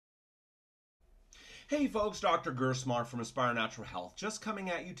Hey folks, Dr. Gersmar from Aspire Natural Health, just coming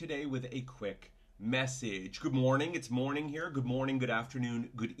at you today with a quick message. Good morning, it's morning here. Good morning, good afternoon,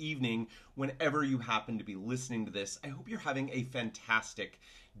 good evening, whenever you happen to be listening to this. I hope you're having a fantastic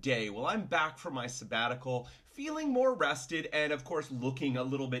day. Well, I'm back from my sabbatical, feeling more rested and of course looking a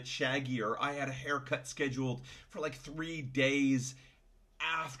little bit shaggier. I had a haircut scheduled for like 3 days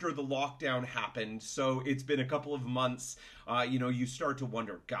after the lockdown happened, so it's been a couple of months. You start to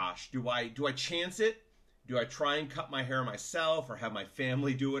wonder, gosh, do I chance it? Do I try and cut my hair myself or have my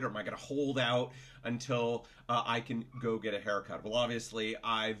family do it, or am I going to hold out until I can go get a haircut? Well, obviously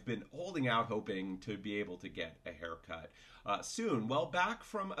I've been holding out, hoping to be able to get a haircut soon. Well, back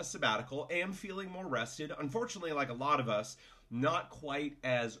from a sabbatical, am feeling more rested. Unfortunately, like a lot of us, not quite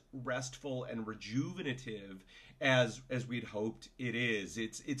as restful and rejuvenative as we'd hoped it is.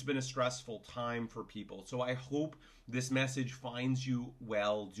 It's been a stressful time for people. So I hope this message finds you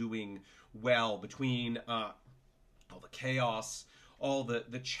well, doing well between all the chaos, all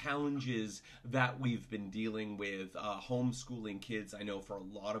the challenges that we've been dealing with. Homeschooling kids, I know for a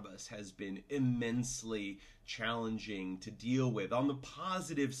lot of us, has been immensely challenging to deal with. On the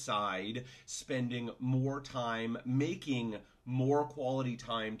positive side, spending more time, making more quality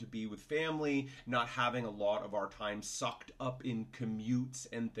time to be with family, not having a lot of our time sucked up in commutes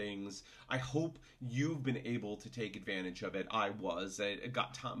and things. I hope you've been able to take advantage of it. I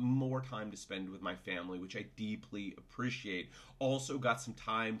got more time to spend with my family, which I deeply appreciate. Also got some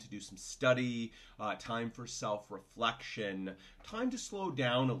time to do some study, time for self-reflection, time to slow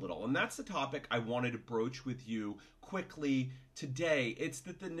down a little. And that's the topic I wanted to broach with you quickly today. It's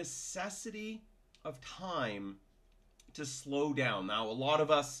that the necessity of time to slow down. Now, a lot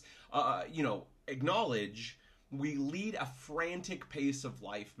of us, acknowledge we lead a frantic pace of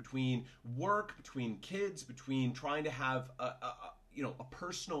life between work, between kids, between trying to have a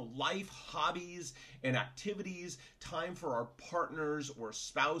personal life, hobbies and activities, time for our partners or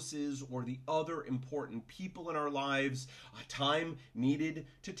spouses or the other important people in our lives, time needed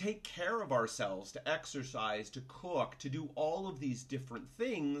to take care of ourselves, to exercise, to cook, to do all of these different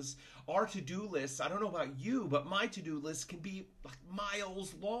things. Our to-do lists, I don't know about you, but my to-do list can be like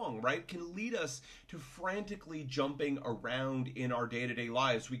miles long, right? Can lead us to frantically jumping around in our day-to-day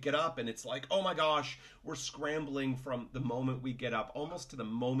lives. We get up and it's like, oh my gosh, we're scrambling from the moment we get up almost to the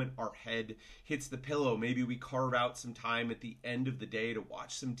moment our head hits the pillow. Maybe we carve out some time at the end of the day to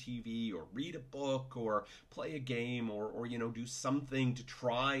watch some TV or read a book or play a game or do something to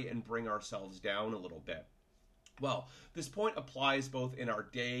try and bring ourselves down a little bit. Well, this point applies both in our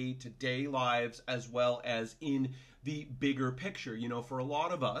day-to-day lives as well as in the bigger picture. For a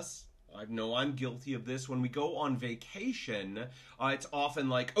lot of us, I know I'm guilty of this. When we go on vacation, it's often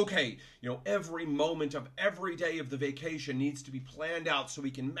like, okay, every moment of every day of the vacation needs to be planned out so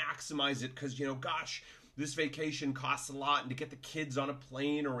we can maximize it because, gosh, this vacation costs a lot, and to get the kids on a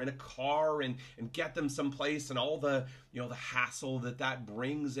plane or in a car and get them someplace and all the, the hassle that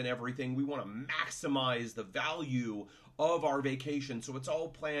brings and everything, we want to maximize the value of our vacation. So it's all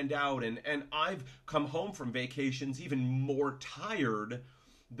planned out. And I've come home from vacations even more tired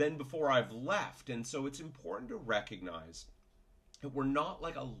than before I've left. And so it's important to recognize that we're not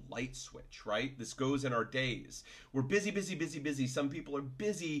like a light switch, right? This goes in our days. We're busy, busy, busy, busy. Some people are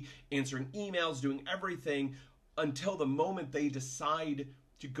busy answering emails, doing everything until the moment they decide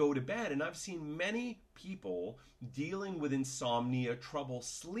to go to bed. And I've seen many people dealing with insomnia, trouble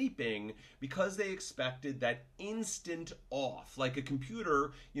sleeping, because they expected that instant off. Like a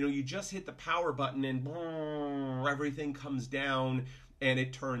computer, you just hit the power button and everything comes down and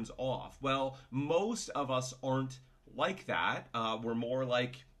it turns off. Well, most of us aren't like that. We're more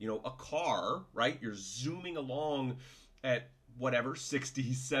like, a car, right? You're zooming along at whatever,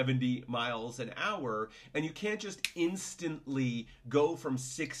 60, 70 miles an hour, and you can't just instantly go from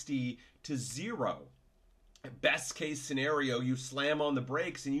 60 to 0. Best case scenario, you slam on the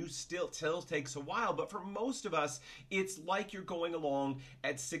brakes and you still takes a while. But for most of us, it's like you're going along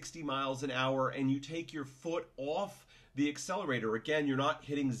at 60 miles an hour and you take your foot off the accelerator. Again, you're not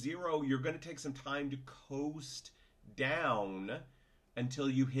hitting 0. You're going to take some time to coast down until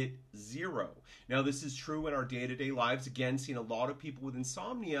you hit 0. Now, this is true in our day-to-day lives. Again, seeing a lot of people with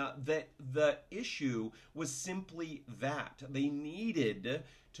insomnia, that the issue was simply that they needed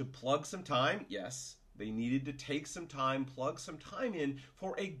to plug some time. Yes, they needed to take some time, plug some time in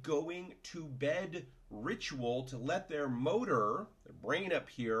for a going to bed ritual to let their motor, their brain up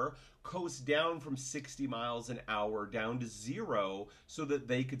here, coast down from 60 miles an hour down to 0 so that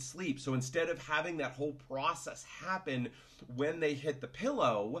they could sleep. So instead of having that whole process happen when they hit the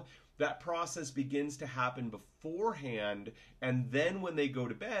pillow, that process begins to happen beforehand, and then when they go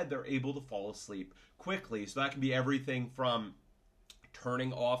to bed, they're able to fall asleep quickly. So that can be everything from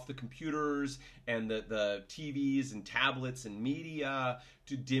turning off the computers and the TVs and tablets and media,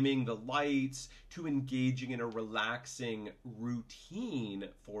 to dimming the lights, to engaging in a relaxing routine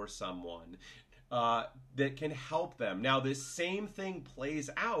for someone that can help them. Now, this same thing plays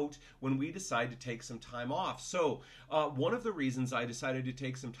out when we decide to take some time off. So one of the reasons I decided to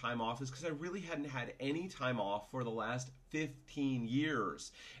take some time off is because I really hadn't had any time off for the last 15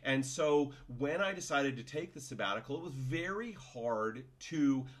 years. And so when I decided to take the sabbatical, it was very hard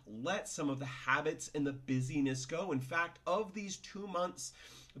to let some of the habits and the busyness go. In fact, of these 2 months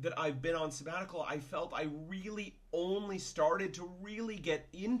that I've been on sabbatical, I felt I really only started to really get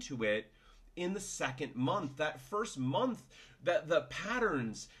into it in the second month. That first month, that the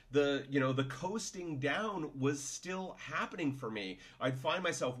patterns, the coasting down was still happening for me. I'd find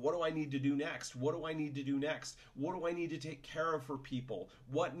myself, what do I need to do next? What do I need to do next? What do I need to take care of for people?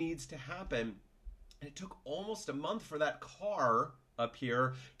 What needs to happen? And it took almost a month for that car up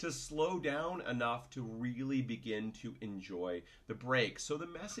here to slow down enough to really begin to enjoy the break. So the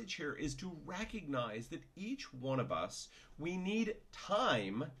message here is to recognize that each one of us, we need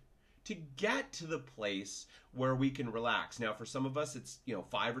time to get to the place where we can relax. Now, for some of us, it's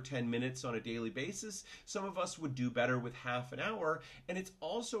 5 or 10 minutes on a daily basis. Some of us would do better with half an hour. And it's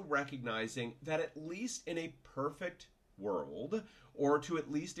also recognizing that at least in a perfect world, or to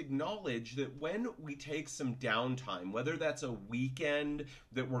at least acknowledge that when we take some downtime, whether that's a weekend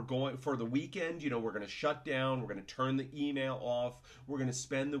that we're going for the weekend, we're going to shut down, we're going to turn the email off, we're going to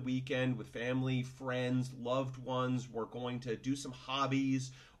spend the weekend with family, friends, loved ones, we're going to do some hobbies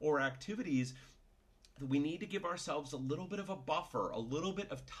or activities, we need to give ourselves a little bit of a buffer, a little bit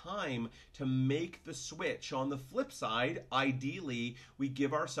of time to make the switch. On the flip side, ideally, we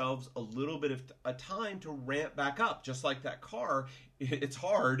give ourselves a little bit of a time to ramp back up. Just like that car, it's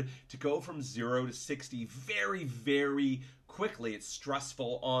hard to go from 0 to 60 very, very quickly. It's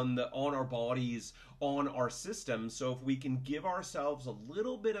stressful on our bodies, on our system. So if we can give ourselves a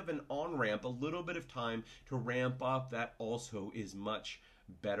little bit of an on-ramp, a little bit of time to ramp up, that also is much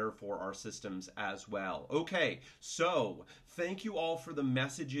better for our systems as well. Okay, so thank you all for the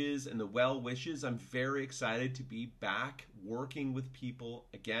messages and the well wishes. I'm very excited to be back working with people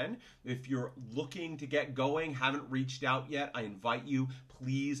again. If you're looking to get going, haven't reached out yet, I invite you,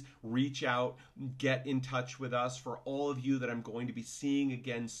 please reach out, get in touch with us. For all of you that I'm going to be seeing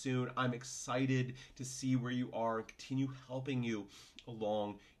again soon, I'm excited to see where you are and continue helping you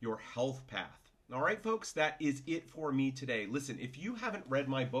along your health path. All right, folks, that is it for me today. Listen, if you haven't read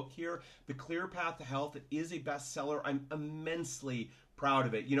my book here, The Clear Path to Health, it is a bestseller. I'm immensely proud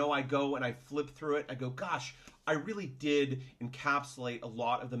of it. I go and I flip through it. I go, gosh, I really did encapsulate a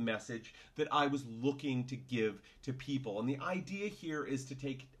lot of the message that I was looking to give to people. And the idea here is to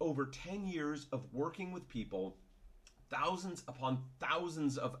take over 10 years of working with people, thousands upon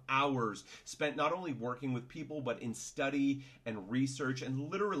thousands of hours spent not only working with people, but in study and research, and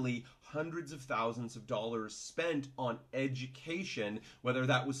literally hundreds of thousands of dollars spent on education, whether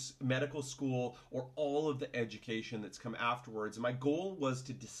that was medical school or all of the education that's come afterwards. And my goal was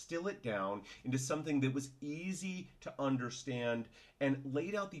to distill it down into something that was easy to understand and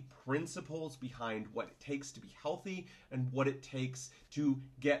laid out the principles behind what it takes to be healthy and what it takes to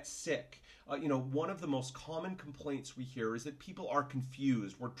get sick. One of the most common complaints we hear is that people are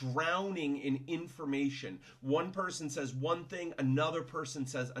confused. We're drowning in information. One person says one thing, another person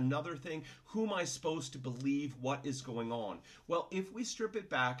says another thing. Who am I supposed to believe? What is going on? Well, if we strip it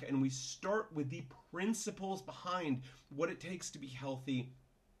back and we start with the principles behind what it takes to be healthy,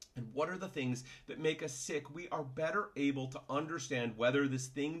 and what are the things that make us sick, we are better able to understand whether this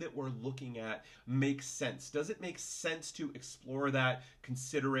thing that we're looking at makes sense. Does it make sense to explore that,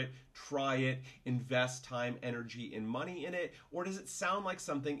 consider it, try it, invest time, energy, and money in it? Or does it sound like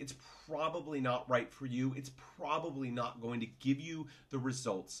something it's probably not right for you? It's probably not going to give you the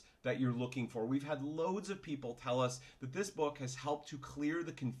results that you're looking for. We've had loads of people tell us that this book has helped to clear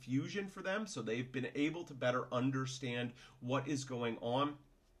the confusion for them, so they've been able to better understand what is going on,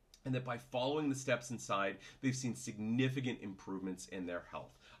 and that by following the steps inside, they've seen significant improvements in their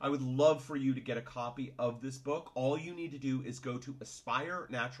health. I would love for you to get a copy of this book. All you need to do is go to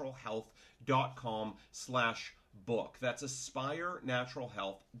aspirenaturalhealth.com/book. That's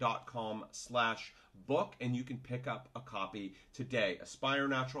aspirenaturalhealth.com/book, and you can pick up a copy today.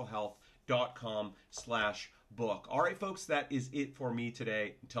 aspirenaturalhealth.com/book. All right, folks, that is it for me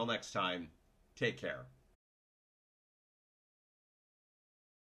today. Until next time, take care.